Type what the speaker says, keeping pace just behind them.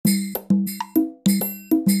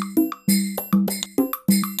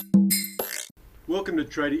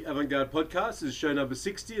to Tradie Avant-Garde Podcast. This is show number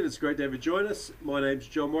 60 and it's great to have you join us. My name's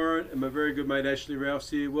John Warren and my very good mate Ashley Rouse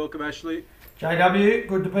here. Welcome, Ashley. JW,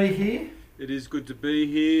 good to be here. It is good to be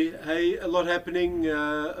here. Hey, a lot happening.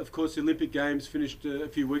 Of course, the Olympic Games finished a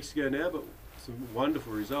few weeks ago now, but some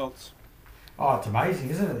wonderful results. Oh, it's amazing,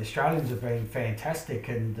 isn't it? The Australians have been fantastic,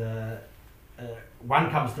 and one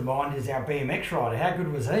comes to mind is our BMX rider. How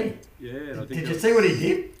good was he? Yeah. Did you see what he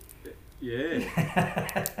did?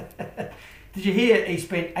 Yeah. Did you hear he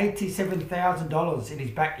spent $87,000 in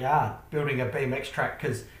his backyard building a BMX track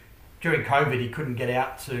because during COVID he couldn't get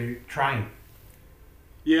out to train?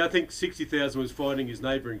 Yeah, I think 60,000 was fighting his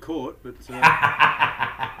neighbour in court, but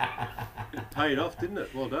it paid off, didn't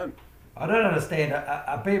it? Well done. I don't understand.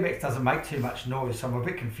 A BMX doesn't make too much noise, so I'm a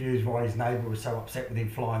bit confused why his neighbour was so upset with him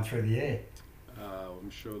flying through the air. I'm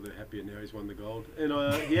sure they're happier now he's won the gold. And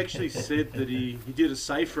he actually said that he did a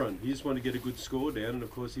safe run. He just wanted to get a good score down, and of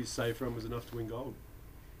course his safe run was enough to win gold.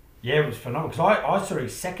 Yeah, it was phenomenal. Because I saw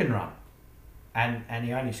his second run, and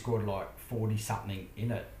he only scored like 40-something in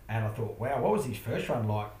it. And I thought, wow, what was his first run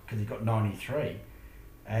like? Because he got 93.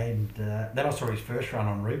 And then I saw his first run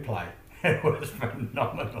on replay. It was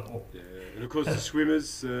phenomenal. Yeah, and of course the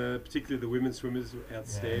swimmers, particularly the women's swimmers, were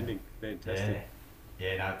outstanding. Yeah. Fantastic.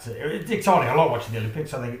 Yeah, no, it's exciting. I like watching the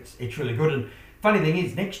Olympics. I think it's really good. And funny thing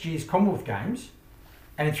is, next year's Commonwealth Games,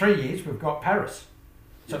 and in 3 years we've got Paris.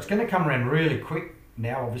 So it's going to come around really quick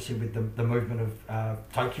now, obviously with the movement of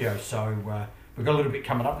Tokyo. So we've got a little bit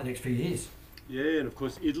coming up the next few years. Yeah, and of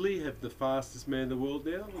course Italy have the fastest man in the world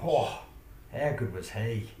now. Oh, how good was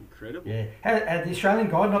he? Incredible. Yeah, the Australian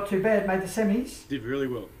guy, not too bad, made the semis. Did really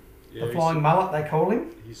well. Yeah, the flying mullet, they call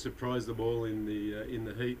him. He surprised them all in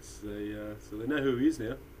the heats. So they know who he is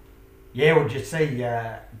now. Yeah, well, you see,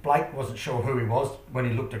 Blake wasn't sure who he was when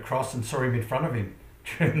he looked across and saw him in front of him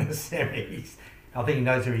during the semis. I think he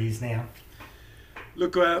knows who he is now.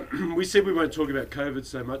 Look, we said we won't talk about COVID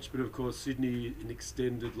so much, but of course Sydney in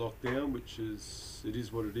extended lockdown, which is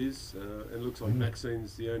what it is, and it looks like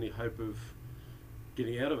vaccine's the only hope of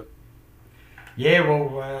getting out of it. Yeah,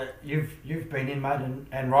 well, you've been in, mate,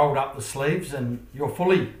 and rolled up the sleeves, and you're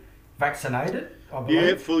fully vaccinated, I believe.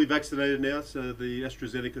 Yeah, fully vaccinated now, so the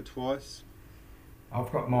AstraZeneca twice. I've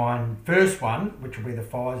got mine first one, which will be the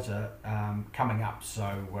Pfizer, coming up.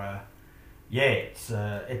 So yeah, it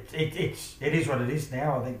is what it is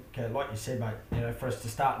now. I think, like you said, mate, you know, for us to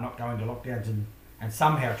start not going to lockdowns and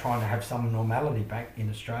somehow trying to have some normality back in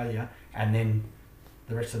Australia, and then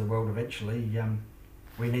the rest of the world eventually,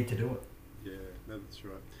 we need to do it. Yeah, no, that's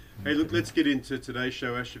right. Hey, look, let's get into today's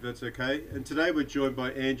show, Ash, if that's okay. And today we're joined by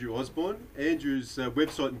Andrew Osborne. Andrew's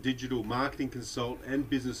website and digital marketing consultant and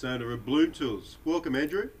business owner of Bloom Tools. Welcome,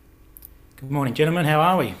 Andrew. Good morning, gentlemen. How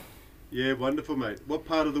are we? Yeah, wonderful, mate. What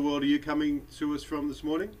part of the world are you coming to us from this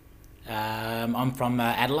morning? I'm from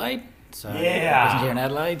Adelaide. So Yeah. I'm here in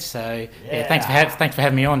Adelaide. So yeah, thanks for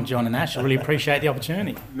having me on, John and Ash. I really appreciate the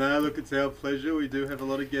opportunity. No, look, it's our pleasure. We do have a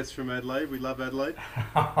lot of guests from Adelaide. We love Adelaide.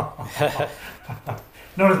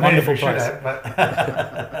 Not as many as we should place. have, but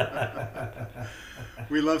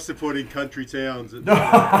We love supporting country towns.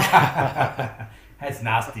 that's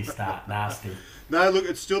nasty start, nasty. No, look,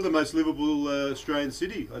 it's still the most livable Australian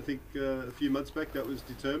city. I think a few months back that was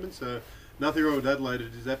determined. So nothing wrong with Adelaide.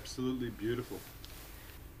 It is absolutely beautiful.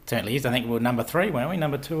 Certainly is. I think we're number 3, weren't we?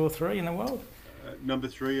 Number 2 or 3 in the world. Number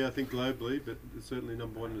 3, I think, globally, but it's certainly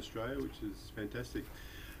number 1 in Australia, which is fantastic.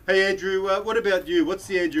 Hey, Andrew, what about you? What's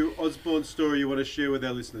the Andrew Osborne story you want to share with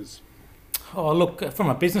our listeners? Oh, look, from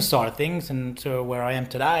a business side of things and to where I am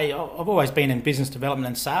today, I've always been in business development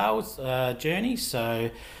and sales journey. So,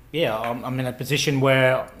 yeah, I'm in a position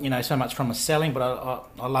where, you know, so much from a selling, but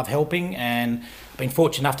I love helping, and I've been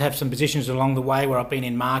fortunate enough to have some positions along the way where I've been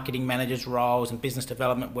in marketing managers roles and business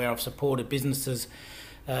development where I've supported businesses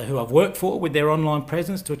who I've worked for with their online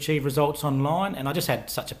presence to achieve results online, and I just had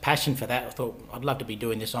such a passion for that. I thought I'd love to be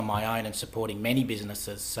doing this on my own and supporting many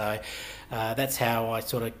businesses. So that's how I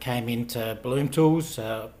sort of came into Bloom Tools.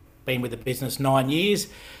 Been with the business 9 years,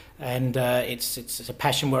 and it's a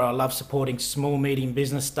passion where I love supporting small, medium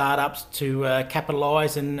business startups to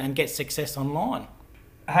capitalise and get success online.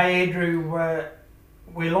 Hey, Andrew,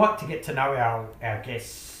 we like to get to know our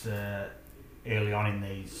guests early on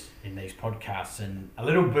in these podcasts, and a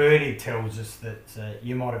little birdie tells us that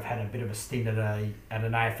you might have had a bit of a stint at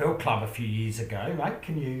an AFL club a few years ago, mate.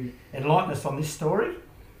 Can you enlighten us on this story?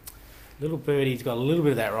 Little birdie's got a little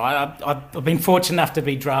bit of that right. I've been fortunate enough to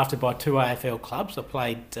be drafted by 2 AFL clubs. I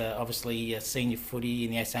played obviously senior footy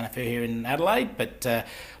in the SANFL here in Adelaide, but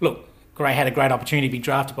look, had a great opportunity to be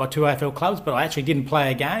drafted by 2 AFL clubs, but I actually didn't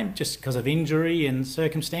play a game just because of injury and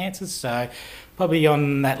circumstances. So probably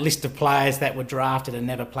on that list of players that were drafted and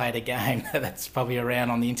never played a game, that's probably around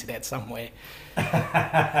on the internet somewhere.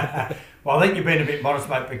 Well, I think you've been a bit modest,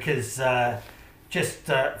 mate, because for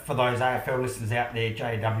those AFL listeners out there,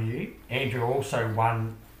 JW, Andrew also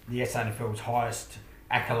won the SANFL's highest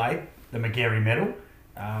accolade, the Magarey Medal,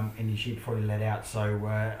 in his year before he let out. So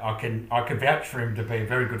I can vouch for him to be a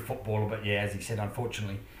very good footballer, but yeah, as he said,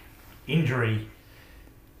 unfortunately, injury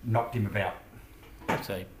knocked him about.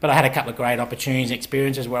 So, but I had a couple of great opportunities and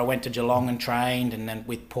experiences where I went to Geelong and trained, and then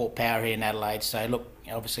with Port Power here in Adelaide. So look,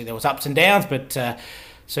 obviously there was ups and downs, but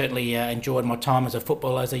certainly enjoyed my time as a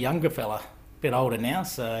footballer as a younger fella. Bit older now,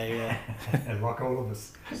 so like all of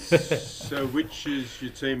us. So which is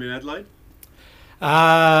your team in Adelaide?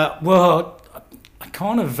 Well, I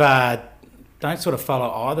kind of don't sort of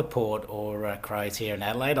follow either Port or Crows here in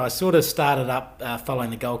Adelaide. I sort of started up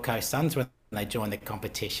following the Gold Coast Suns when they joined the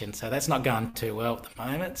competition, so that's not going too well at the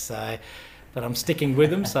moment. So, but I'm sticking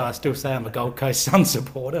with them, so I still say I'm a Gold Coast Suns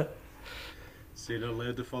supporter. So you're not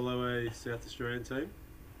allowed to follow a South Australian team?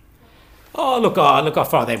 Oh, look, I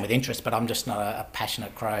follow them with interest, but I'm just not a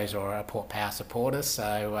passionate Crows or a Port Power supporter.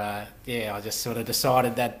 So, I just sort of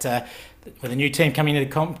decided that with a new team coming into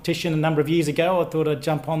the competition a number of years ago, I thought I'd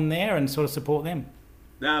jump on there and sort of support them.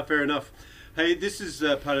 Nah, fair enough. Hey, this is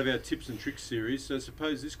part of our tips and tricks series. So I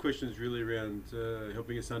suppose this question is really around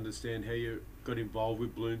helping us understand how you got involved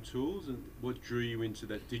with Bloom Tools and what drew you into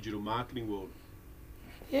that digital marketing world.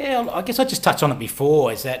 Yeah, I guess I just touched on it before,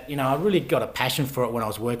 is that, I really got a passion for it when I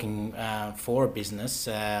was working for a business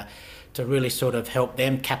to really sort of help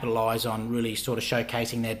them capitalise on really sort of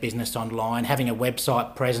showcasing their business online, having a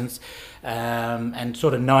website presence and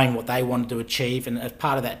sort of knowing what they wanted to achieve. And as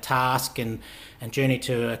part of that task and journey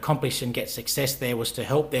to accomplish and get success there was to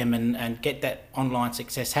help them and get that online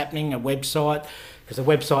success happening, a website, because the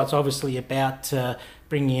website's obviously about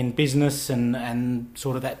bringing in business and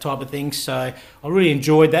sort of that type of thing. So I really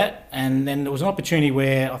enjoyed that. And then there was an opportunity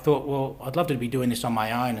where I thought, well, I'd love to be doing this on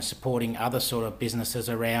my own and supporting other sort of businesses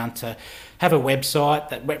around to have a website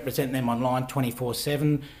that represent them online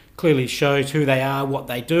 24/7, clearly shows who they are, what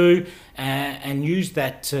they do, and use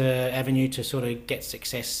that avenue to sort of get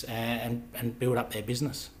success and build up their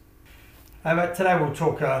business. But today we'll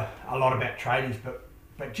talk a lot about tradies,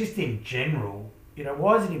 but just in general,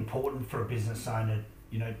 why is it important for a business owner,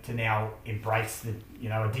 to now embrace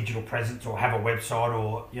a digital presence or have a website,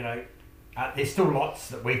 or, there's still lots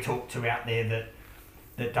that we talk to out there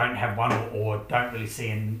that don't have one or don't really see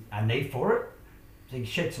a need for it. So you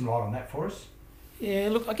can shed some light on that for us. Yeah,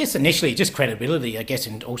 look, I guess initially just credibility, I guess,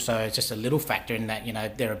 and also just a little factor in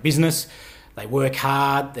that, they're a business, they work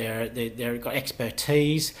hard, they've got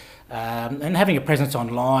expertise, and having a presence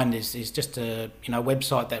online is just a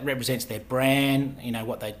website that represents their brand,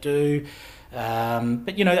 what they do.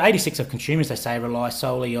 But 86 of consumers, they say, rely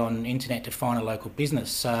solely on internet to find a local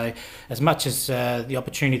business. So as much as the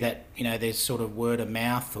opportunity that there's sort of word of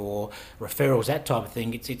mouth or referrals, that type of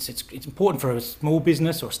thing, it's important for a small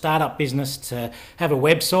business or startup business to have a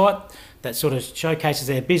website that sort of showcases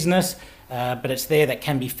their business. But it's there that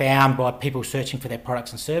can be found by people searching for their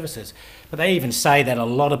products and services. But they even say that a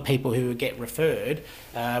lot of people who get referred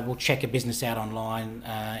will check a business out online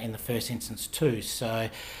in the first instance too. So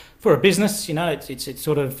for a business, it's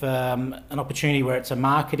sort of an opportunity where it's a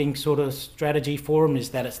marketing sort of strategy for them,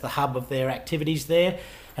 is that it's the hub of their activities there,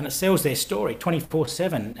 and it sells their story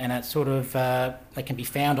 24/7, and it's sort of they can be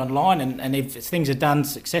found online, and if things are done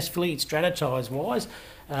successfully, strategised wise,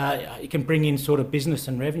 it can bring in sort of business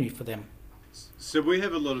and revenue for them. So we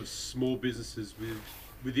have a lot of small businesses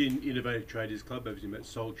within Innovative Traders Club, obviously about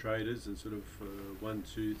sole traders and sort of 1,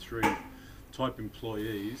 2, 3 type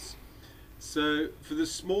employees. So for the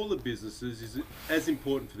smaller businesses, is it as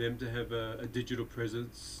important for them to have a digital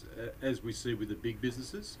presence as we see with the big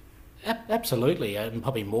businesses? Absolutely, and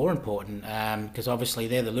probably more important, because obviously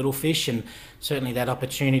they're the little fish, and certainly that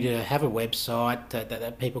opportunity to have a website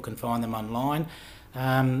that people can find them online.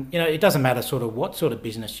 It doesn't matter sort of what sort of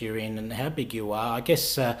business you're in and how big you are. I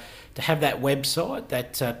guess to have that website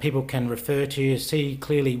that people can refer to, see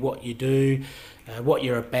clearly what you do, what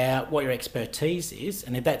you're about, what your expertise is,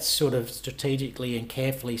 and if that's sort of strategically and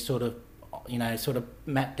carefully sort of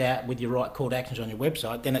mapped out with your right call to actions on your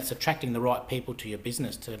website, then it's attracting the right people to your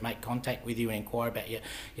business to make contact with you and inquire about your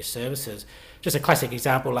services. Just a classic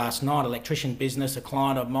example last night, electrician business, a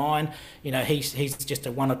client of mine, he's just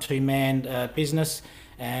a 1 or 2 man business,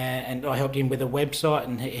 and I helped him with a website,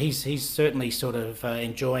 and he's certainly sort of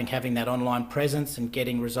enjoying having that online presence and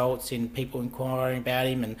getting results in people inquiring about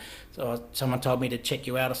him. And so someone told me to check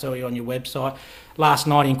you out. I saw you on your website. Last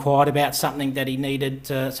night he inquired about something that he needed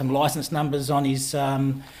some license numbers on his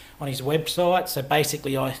website. So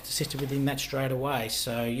basically I assisted with him that straight away.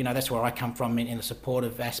 So, you know, that's where I come from in the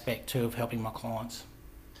supportive aspect too of helping my clients.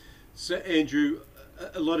 So Andrew,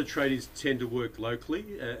 a lot of tradies tend to work locally,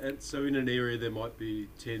 and so in an area there might be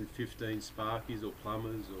 10, 15 sparkies or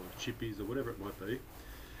plumbers or chippies or whatever it might be.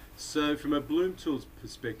 So from a Bloom Tools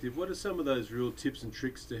perspective, what are some of those real tips and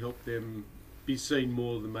tricks to help them be seen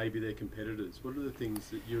more than maybe their competitors? What are the things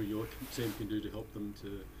that you and your team can do to help them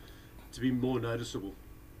to be more noticeable?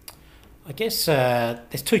 I guess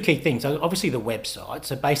there's two key things. Obviously the website.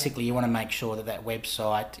 So basically you want to make sure that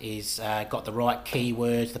website is got the right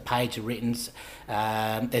keywords, the page are written.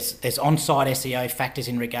 There's on-site SEO factors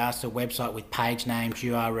in regards to a website with page names,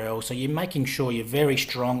 URL. So you're making sure you're very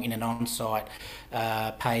strong in an on-site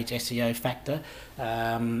page SEO factor.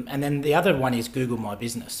 And then the other one is Google My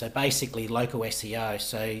Business. So basically local SEO.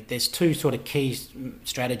 So there's two sort of key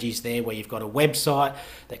strategies there where you've got a website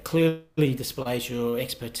that clearly displays your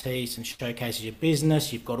expertise and showcases your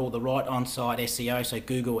business. You've got all the right on-site SEO, so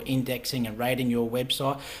Google indexing and rating your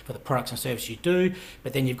website for the products and services you do.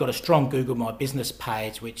 But then you've got a strong Google My Business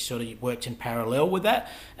page, which sort of works in parallel with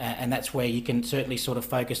that. And that's where you can certainly sort of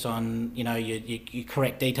focus on, you know, your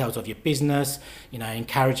correct details of your business, you know,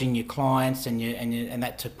 encouraging your clients and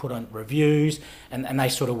that to put on reviews, and they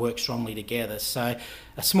sort of work strongly together. So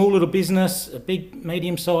a small little business, a big,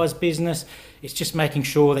 medium-sized business, it's just making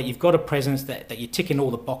sure that you've got a presence, that you're ticking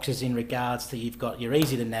all the boxes in regards to you're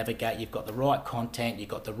easy to navigate, you've got the right content, you've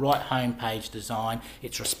got the right homepage design,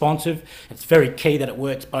 it's responsive. It's very key that it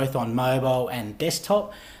works both on mobile and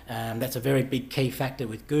desktop. That's a very big key factor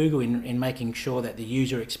with Google in making sure that the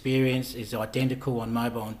user experience is identical on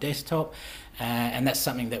mobile and desktop. And that's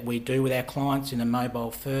something that we do with our clients in a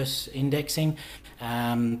mobile first indexing.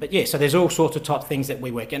 But yeah, so there's all sorts of type things that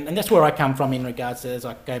we work, and that's where I come from in regards to, as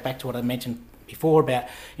I go back to what I mentioned before about,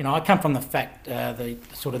 you know, I come from the fact, the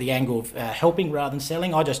sort of the angle of helping rather than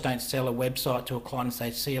selling. I just don't sell a website to a client and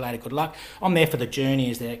say, see you later, good luck. I'm there for the journey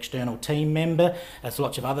as their external team member, as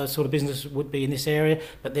lots of other sort of businesses would be in this area,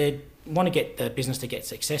 but they want to get the business to get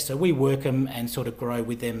success. So we work them and sort of grow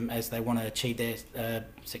with them as they want to achieve their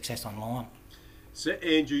success online. So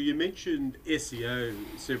Andrew, you mentioned SEO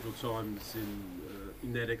several times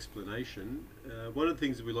in that explanation. One of the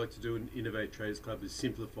things that we like to do in Innovate Traders Club is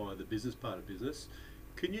simplify the business part of business.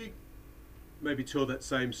 Can you maybe tell that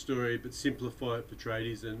same story but simplify it for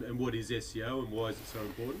tradies, and what is SEO and why is it so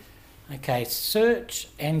important? Okay, search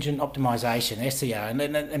engine optimization,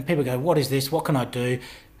 SEO, and people go, what is this? What can I do?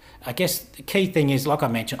 I guess the key thing is, like I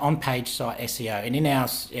mentioned, on-page site SEO. And in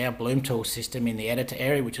our Bloom Tools system in the editor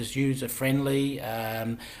area, which is user-friendly,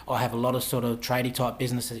 I have a lot of sort of tradie type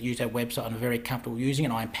businesses that use our website and are very comfortable using it.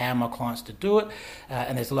 And I empower my clients to do it.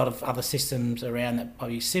 And there's a lot of other systems around that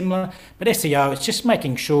probably similar. But SEO, it's just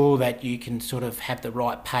making sure that you can sort of have the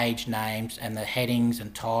right page names and the headings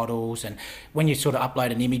and titles. And when you sort of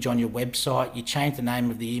upload an image on your website, you change the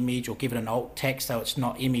name of the image or give it an alt text, so it's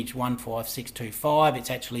not image 15625.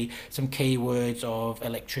 It's actually some keywords of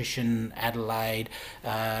electrician, Adelaide,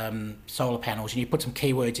 solar panels, and you put some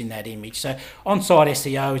keywords in that image. So on-site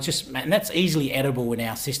SEO is just, and that's easily editable in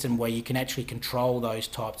our system where you can actually control those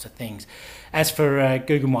types of things. As for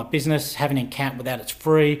Google My Business, having an account with that, it's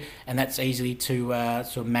free, and that's easy to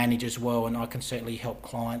sort of manage as well, and I can certainly help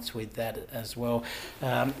clients with that as well.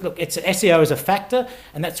 Look, SEO is a factor,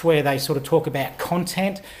 and that's where they sort of talk about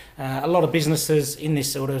content. A lot of businesses in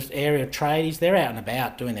this sort of area of trades, they're out and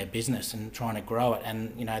about doing their business and trying to grow it,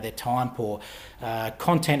 and you know they're time poor.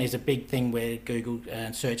 Content is a big thing where Google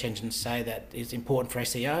and search engines say that is important for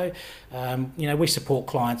SEO. You know, we support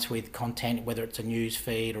clients with content, whether it's a news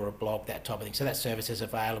feed or a blog, that type of thing. So that service is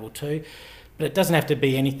available too, but it doesn't have to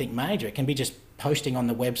be anything major. It can be just posting on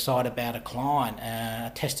the website about a client,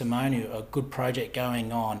 a testimonial, a good project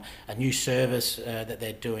going on, a new service that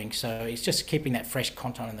they're doing. So it's just keeping that fresh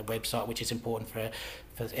content on the website, which is important for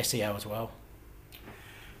SEO as well.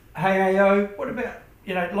 Hey AO, what about,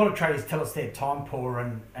 you know, a lot of traders tell us they're time poor,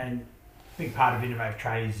 and a big part of Innovative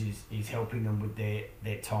Traders is helping them with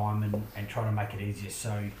their time and trying to make it easier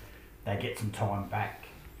so they get some time back,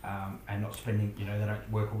 and not spending, you know, they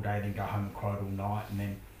don't work all day, then go home and quote all night and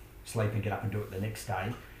then sleep and get up and do it the next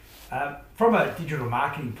day. From a digital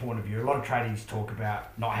marketing point of view, a lot of tradies talk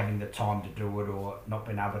about not having the time to do it or not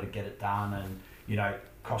being able to get it done, and, you know,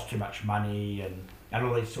 cost too much money and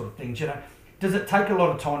all these sort of things. You know, does it take a lot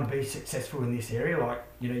of time to be successful in this area? Like,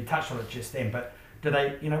 you know, you touched on it just then, but do they,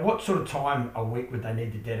 what sort of time a week would they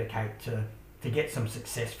need to dedicate to get some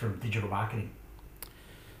success from digital marketing?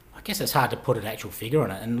 I guess it's hard to put an actual figure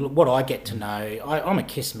on it. And what I get to know, I'm a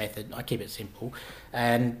KISS method. I keep it simple.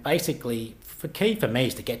 And basically, key for me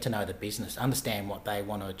is to get to know the business, understand what they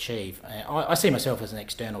want to achieve. I see myself as an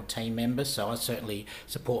external team member, so I certainly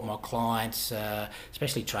support my clients,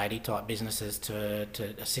 especially tradie type businesses, to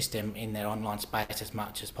assist them in their online space as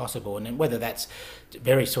much as possible. And then whether that's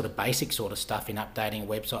very sort of basic sort of stuff in updating a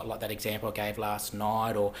website, like that example I gave last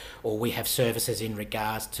night, or we have services in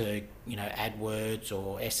regards to AdWords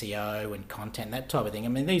or SEO and content, that type of thing. I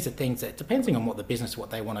mean, these are things that, depending on what the business, what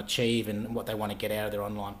they want to achieve and what they want to get out of their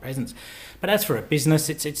online presence. But as for a business,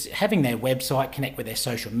 it's having their website connect with their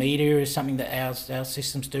social media is something that our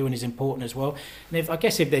systems do and is important as well. And I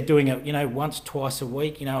guess if they're doing it, once, twice a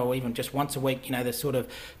week, or even just once a week, they're sort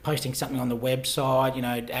of posting something on the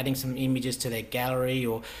website, adding some images to their gallery,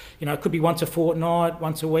 or, it could be once a fortnight,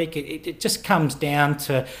 once a week. It just comes down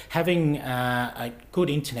to having a good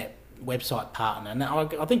internet website partner. And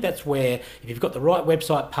I think that's where, if you've got the right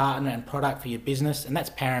website partner and product for your business, and that's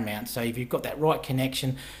paramount. So if you've got that right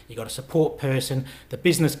connection, you've got a support person, the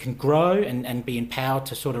business can grow and be empowered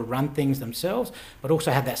to sort of run things themselves, but also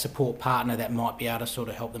have that support partner that might be able to sort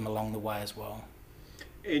of help them along the way as well.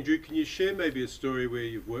 Andrew, can you share maybe a story where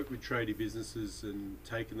you've worked with tradie businesses and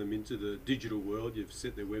taken them into the digital world? You've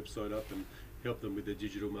set their website up and helped them with their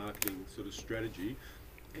digital marketing sort of strategy,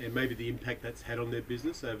 and maybe the impact that's had on their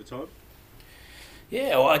business over time?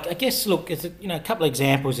 Yeah, well, I guess, look, it's a couple of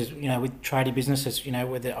examples is, with tradie businesses,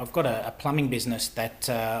 whether I've got a plumbing business that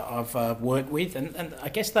I've worked with, and I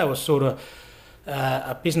guess they were sort of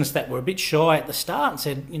a business that were a bit shy at the start and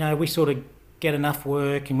said, we sort of get enough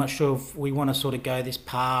work and not sure if we want to sort of go this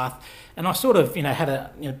path. And I sort of,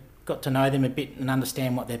 got to know them a bit and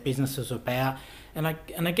understand what their business was about. And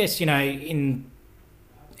I guess, in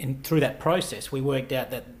through that process, we worked out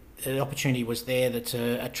that the opportunity was there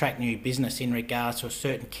to attract new business in regards to a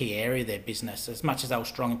certain key area of their business. As much as they were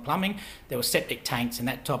strong in plumbing, there were septic tanks and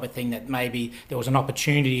that type of thing, that maybe there was an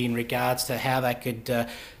opportunity in regards to how they could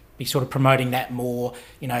be sort of promoting that more,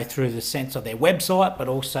 through the sense of their website, but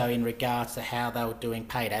also in regards to how they were doing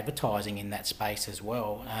paid advertising in that space as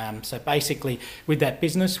well. So basically, with that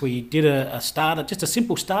business, we did just a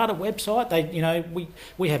simple starter website.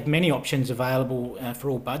 We have many options available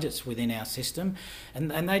for all budgets within our system,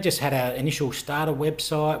 and they just had our initial starter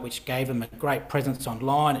website, which gave them a great presence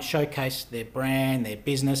online. It showcased their brand, their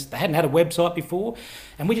business. They hadn't had a website before,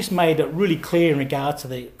 and we just made it really clear in regards to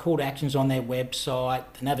the call to actions on their website,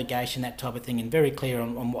 the navigation, that type of thing, and very clear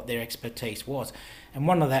on what their expertise was. And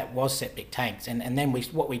one of that was septic tanks. And then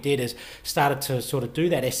what we did is started to sort of do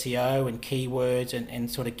that SEO and keywords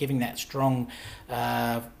and sort of giving that strong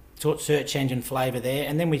search engine flavour there,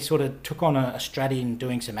 and then we sort of took on a strategy in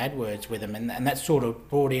doing some AdWords with them, and that sort of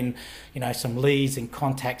brought in some leads and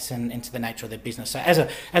contacts and into the nature of their business. So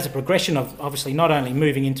as a progression of obviously not only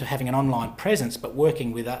moving into having an online presence, but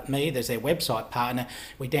working with me as their website partner,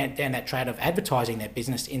 we down that trade of advertising their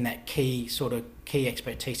business in that key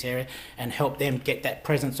expertise area and help them get that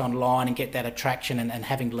presence online and get that attraction and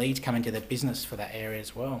having leads come into their business for that area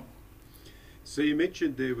as well. So you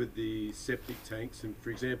mentioned there with the septic tanks, and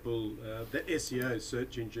for example, that SEO,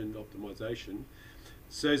 search engine optimization.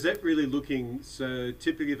 So is that really so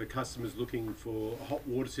typically if a customer's looking for a hot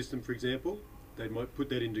water system, for example, they might put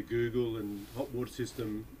that into Google and hot water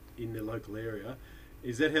system in their local area.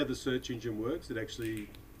 Is that how the search engine works? It actually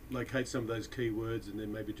locates some of those keywords and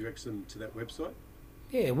then maybe directs them to that website?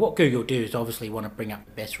 Yeah, what Google do is obviously want to bring up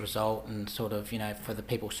the best result and sort of, for the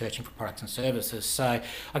people searching for products and services. So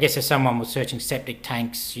I guess if someone was searching septic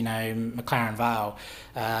tanks, McLaren Vale,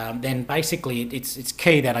 then basically it's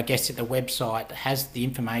key that I guess that the website has the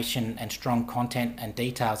information and strong content and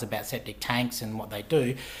details about septic tanks and what they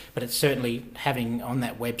do, but it's certainly having on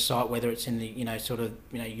that website, whether it's in the,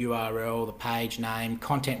 URL, the page name,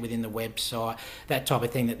 content within the website, that type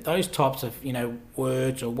of thing, that those types of,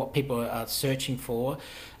 words or what people are searching for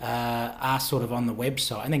are sort of on the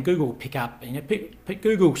website, and then Google will pick up,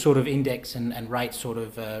 Google sort of index and rate sort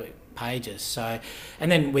of pages. So,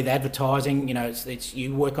 and then with advertising, it's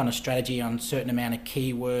you work on a strategy on a certain amount of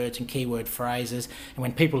keywords and keyword phrases, and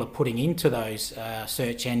when people are putting into those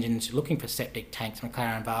search engines looking for septic tanks,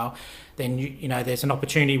 McLaren Vale, then there's an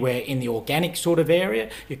opportunity where in the organic sort of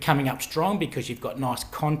area you're coming up strong because you've got nice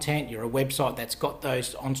content, you're a website that's got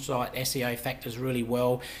those on-site SEO factors really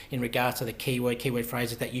well in regards to the keyword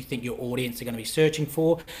phrases that you think your audience are going to be searching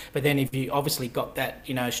for. But then if you obviously got that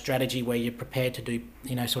strategy where you're prepared to do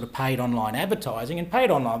sort of paid online advertising, and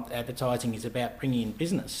paid online advertising is about bringing in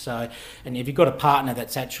business. So, and if you've got a partner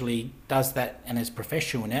that's actually does that and is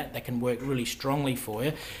professional in it, that can work really strongly for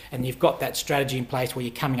you, and you've got that strategy in place where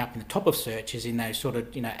you're coming up in the top of searches in those sort of,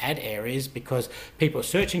 ad areas, because people are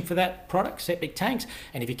searching for that product, septic tanks,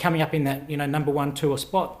 and if you're coming up in that, number 1, 2 or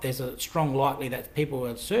spot, there's a strong likely that people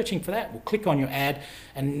are searching for that, will click on your ad,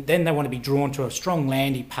 and then they want to be drawn to a strong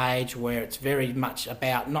landing page where it's very much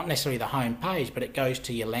about not necessarily the home page, but it goes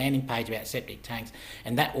to your landing page about septic tanks,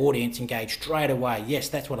 and that audience engage straight away. Yes,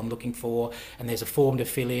 that's what I'm looking for, and there's a form to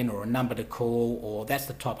fill in or a number to call, or that's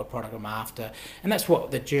the type of product I'm after. And that's what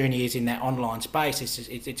the journey is in that online space.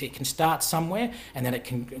 It can start somewhere, and then it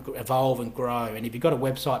can evolve and grow. And if you've got a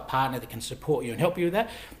website partner that can support you and help you with that,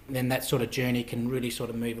 then that sort of journey can really sort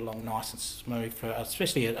of move along nice and smooth for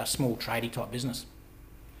especially a small tradie type business.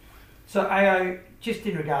 So AO, just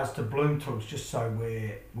in regards to Bloom Tools, just so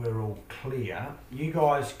we're all clear, you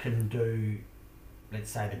guys can do,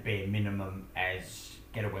 let's say, the bare minimum as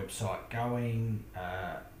get a website going,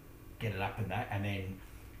 get it up and that, and then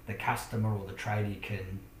the customer or the tradie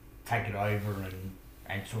can take it over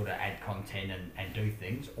and sort of add content and do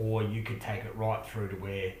things, or you could take it right through to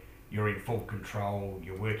where you're in full control,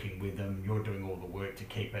 you're working with them, you're doing all the work to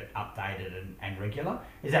keep it updated and regular.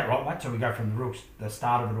 Is that right, mate? So we go from the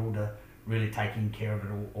start of it all to really taking care of it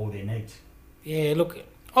all their needs. Yeah, look,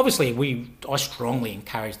 obviously I strongly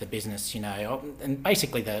encourage the business, and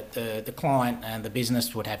basically the client and the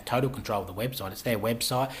business would have total control of the website. It's their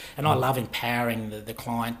website, and I love empowering the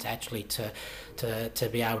client actually to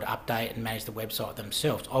be able to update and manage the website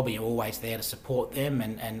themselves. I'll be always there to support them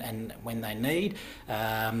and when they need.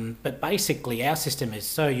 But basically our system is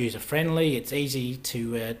so user friendly. It's easy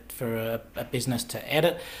for a business to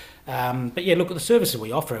edit. But yeah, look at the services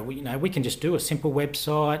we offer. We can just do a simple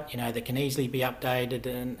website, that can easily be updated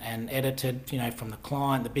and edited, from the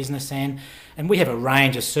client, the business end. And we have a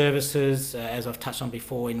range of services, as I've touched on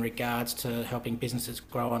before, in regards to helping businesses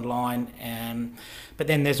grow online. But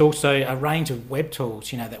then there's also a range of web tools,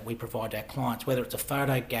 that we provide to our clients, whether it's a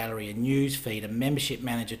photo gallery, a news feed, a membership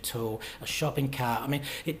manager tool, a shopping cart. I mean,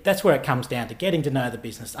 that's where it comes down to getting to know the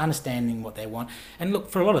business, understanding what they want. And look,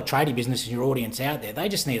 for a lot of tradie businesses, your audience out there, they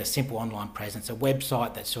just need a simple online presence, a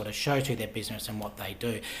website that sort of shows you their business and what they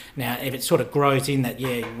do. Now, if it sort of grows in that,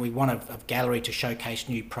 we want a gallery to showcase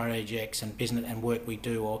new projects and business and work we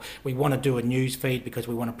do, or we want to do a news feed because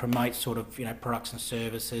we want to promote sort of, products and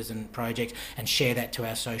services and projects and share that to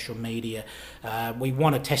our social media. We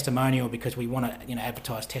want a testimonial because we want to,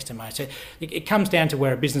 advertise testimonials. So it comes down to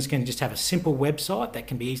where a business can just have a simple website that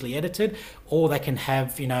can be easily edited, or they can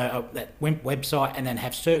have, that website and then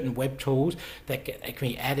have certain web tools that can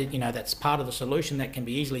be added, that's part of the solution that can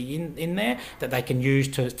be easily in there that they can use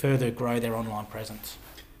to further grow their online presence.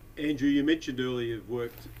 Andrew, you mentioned earlier you've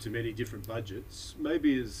worked to many different budgets.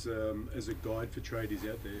 Maybe as a guide for tradies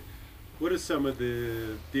out there, what are some of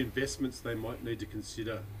the investments they might need to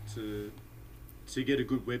consider to get a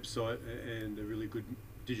good website and a really good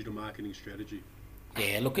digital marketing strategy?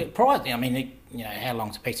 Yeah, look, how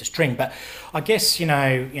long's a piece of string? But I guess,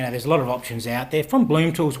 there's a lot of options out there. From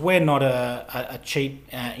Bloom Tools, we're not a cheap,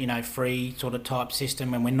 free sort of type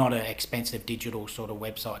system, and we're not an expensive digital sort of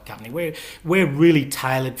website company. We're really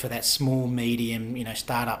tailored for that small, medium,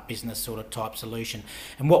 startup business sort of type solution.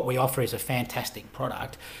 And what we offer is a fantastic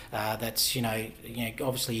product that's,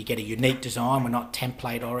 obviously you get a unique design. We're not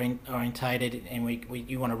template orientated, and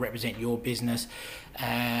you want to represent your business.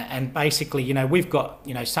 And basically, we've got,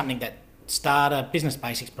 something that starter, business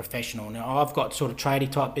basics, professional. Now, I've got sort of tradie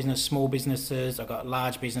type business, small businesses, I've got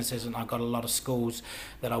large businesses, and I've got a lot of schools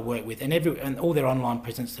that I work with, and all their online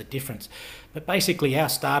presence are different. But basically, our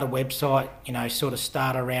starter website, sort of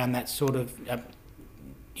start around that sort of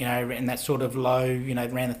in that sort of low,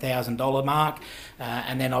 around the $1,000 mark,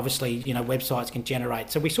 and then obviously, websites can generate.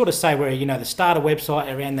 So we sort of say we're, the starter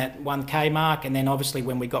website around that 1K mark, and then obviously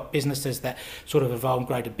when we got businesses that sort of evolve and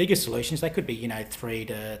grow to bigger solutions, they could be, 3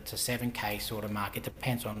 to 7K sort of mark. It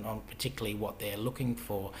depends on particularly what they're looking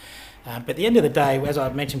for. But at the end of the day, as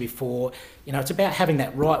I've mentioned before, it's about having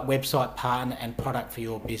that right website partner and product for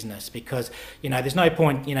your business, because, there's no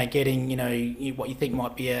point, getting, what you think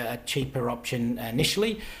might be a cheaper option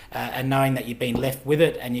initially, and knowing that you've been left with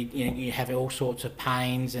it and you have all sorts of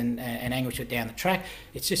pains and anguish it down the track.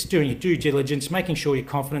 It's just doing your due diligence, making sure you're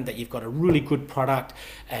confident that you've got a really good product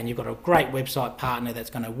and you've got a great website partner that's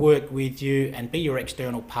going to work with you and be your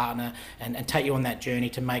external partner and take you on that journey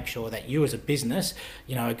to make sure that you as a business,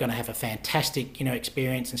 are going to have a fantastic,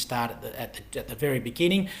 experience and start at the very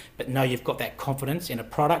beginning, but know you've got that confidence in a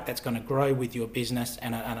product that's going to grow with your business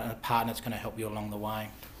and a partner that's going to help you along the way.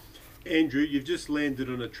 Andrew, you've just landed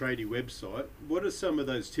on a tradie website. What are some of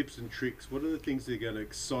those tips and tricks? What are the things that are going to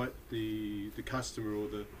excite the customer or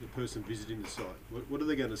the person visiting the site? What are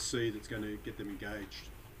they going to see that's going to get them engaged?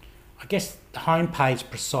 I guess the homepage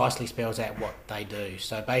precisely spells out what they do.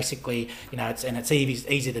 So basically, it's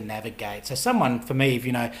easy to navigate. So someone, for me,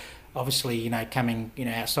 if obviously, coming,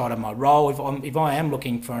 outside of my role, if I am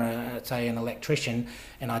looking for, say, an electrician,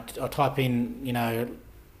 and I type in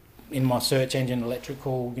my search engine,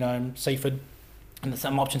 electrical, Seaford, and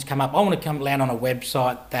some options come up, I want to land on a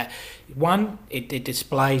website that, one, it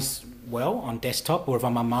displays well on desktop, or if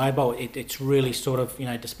I'm on mobile, it's really sort of,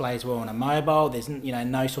 displays well on a mobile. There's,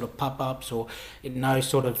 no sort of pop-ups or no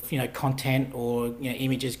sort of, content or,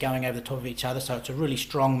 images going over the top of each other. So it's a really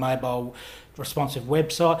strong mobile responsive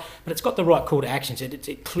website, but it's got the right call to actions.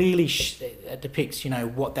 It clearly depicts,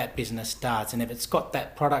 what that business does, and if it's got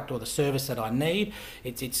that product or the service that I need,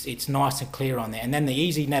 it's nice and clear on there. And then the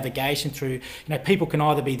easy navigation through, people can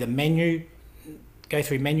either be go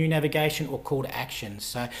through menu navigation or call to action.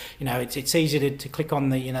 So, it's easy to click on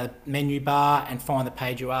the, menu bar and find the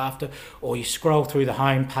page you're after, or you scroll through the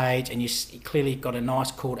home page and you clearly got a nice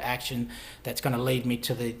call to action that's going to lead me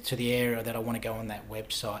to the area that I want to go on that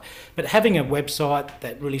website. But having a website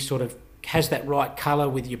that really sort of has that right colour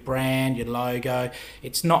with your brand, your logo.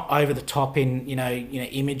 It's not over the top in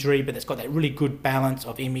imagery, but it's got that really good balance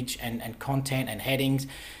of image and content and headings,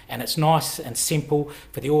 and it's nice and simple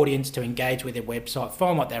for the audience to engage with their website,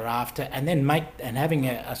 find what they're after, and then having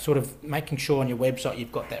a sort of making sure on your website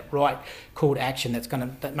you've got that right call to action that's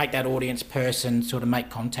going to make that audience person sort of make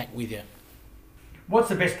contact with you. What's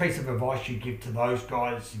the best piece of advice you give to those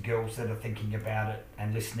guys and girls that are thinking about it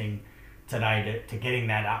and listening today to getting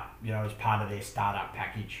that up, as part of their startup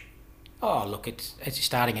package? Oh, look, as you're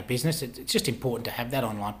starting a business, it's just important to have that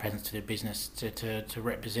online presence to the business to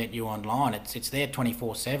represent you online. It's there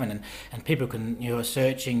 24/7, and people who are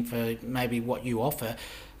searching for maybe what you offer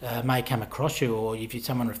may come across you, or if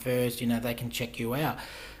someone refers, they can check you out.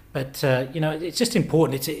 But it's just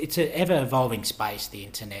important. It's an ever-evolving space, the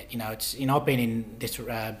internet. I've been in this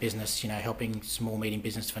business, helping small medium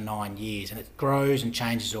business for 9 years, and it grows and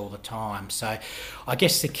changes all the time. So, I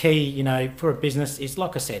guess the key, for a business is,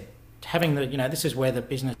 like I said, having this is where the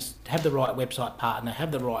business have the right website partner,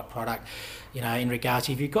 have the right product. In regards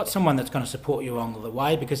to if you've got someone that's going to support you along the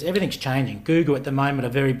way, because everything's changing. Google at the moment are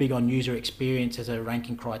very big on user experience as a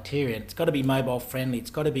ranking criterion. It's got to be mobile friendly. It's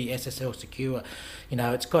got to be SSL secure.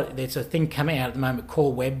 There's a thing coming out at the moment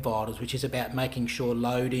called Web Vitals, which is about making sure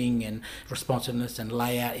loading and responsiveness and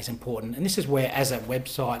layout is important. And this is where, as a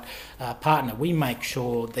website partner, we make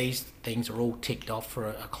sure these things are all ticked off for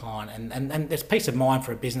a client, and there's peace of mind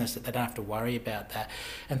for a business that they don't have to worry about that.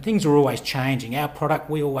 And things are always changing. Our product,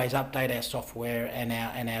 we always update our software and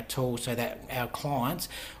our tools so that our clients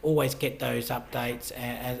always get those updates,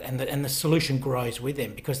 and the solution grows with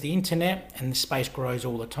them, because the internet and the space grows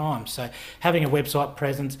all the time. So having a website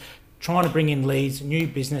presence, trying to bring in leads, new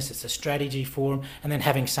business, it's a strategy for them, and then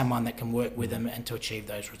having someone that can work with them and to achieve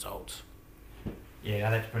those results. Yeah,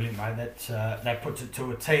 no, that's brilliant, mate. That puts it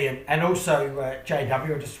to a T. And also,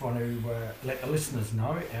 JW, I just want to let the listeners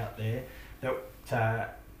know out there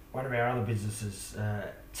that one of our other businesses,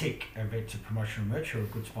 TIC, Events and Promotional Merch, who are a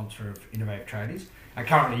good sponsor of Innovative Tradies, are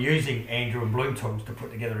currently using Andrew and Bloom Tools to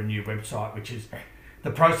put together a new website, which is,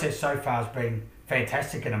 the process so far has been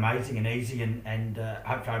fantastic and amazing and easy, and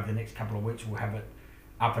hopefully over the next couple of weeks we'll have it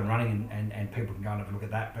up and running, and people can go and have a look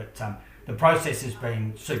at that. But the process has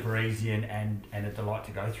been super easy and a delight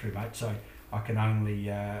to go through, mate. So I can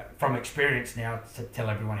only, from experience now, tell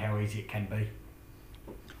everyone how easy it can be.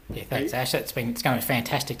 Yeah, thanks, Ash. It's going to be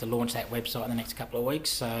fantastic to launch that website in the next couple of weeks.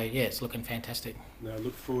 So yeah, it's looking fantastic. No, I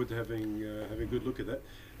look forward to having a good look at that.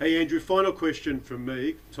 Hey, Andrew, final question from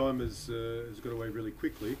me. Time has got away really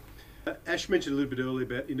quickly. Ash mentioned a little bit earlier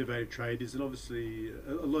about innovative tradies, and obviously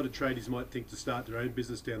a lot of tradies might think to start their own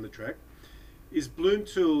business down the track. Is Bloom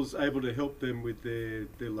Tools able to help them with their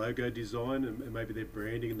logo design and maybe their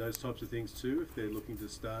branding and those types of things too, if they're looking to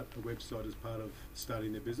start a website as part of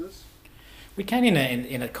starting their business? We can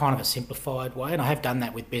in a kind of a simplified way, and I have done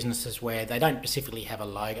that with businesses where they don't specifically have a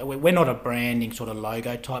logo. We're not a branding sort of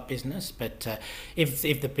logo type business, but if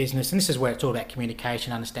the business, and this is where it's all about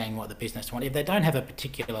communication, understanding what the business wants, if they don't have a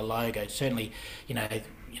particular logo, certainly,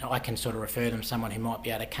 I can sort of refer them to someone who might be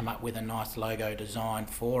able to come up with a nice logo design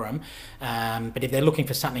for them. But if they're looking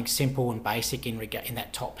for something simple and basic in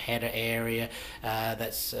that top header area,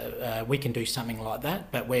 we can do something like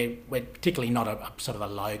that. But we're particularly not a sort of a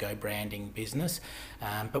logo branding business.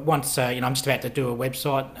 But once, I'm just about to do a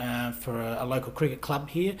website for a local cricket club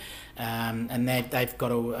here, and they've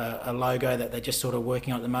got a logo that they're just sort of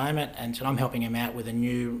working on at the moment, and so I'm helping them out with a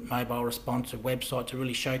new mobile responsive website to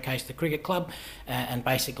really showcase the cricket club, and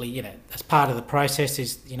basically, as part of the process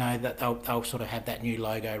is, that they'll sort of have that new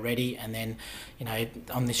logo ready, and then,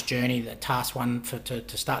 on this journey, the task one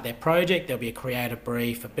to start their project, there'll be a creative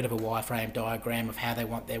brief, a bit of a wireframe diagram of how they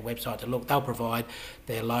want their website to look. They'll provide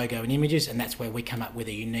their logo and images, and that's where we come up with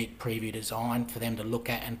a unique preview design for them to look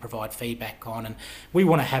at and provide feedback on. And we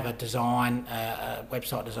want to have a design, a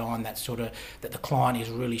website design that the client is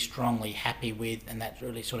really strongly happy with, and that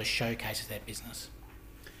really sort of showcases their business.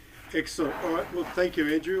 Excellent. All right. Well, thank you,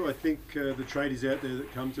 Andrew. I think the tradies out there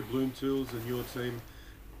that come to Bloom Tools and your team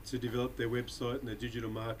to develop their website and their digital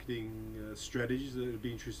marketing strategies, it'll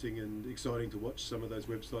be interesting and exciting to watch some of those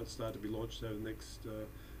websites start to be launched over the next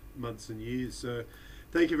months and years. So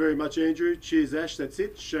thank you very much, Andrew. Cheers, Ash. That's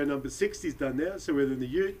it. Show number 60 is done now. So whether in the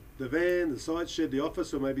ute, the van, the side shed, the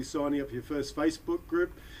office, or maybe signing up for your first Facebook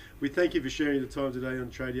group, we thank you for sharing the time today on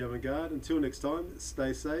Tradie Avant Garde. Until next time,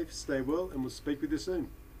 stay safe, stay well, and we'll speak with you soon.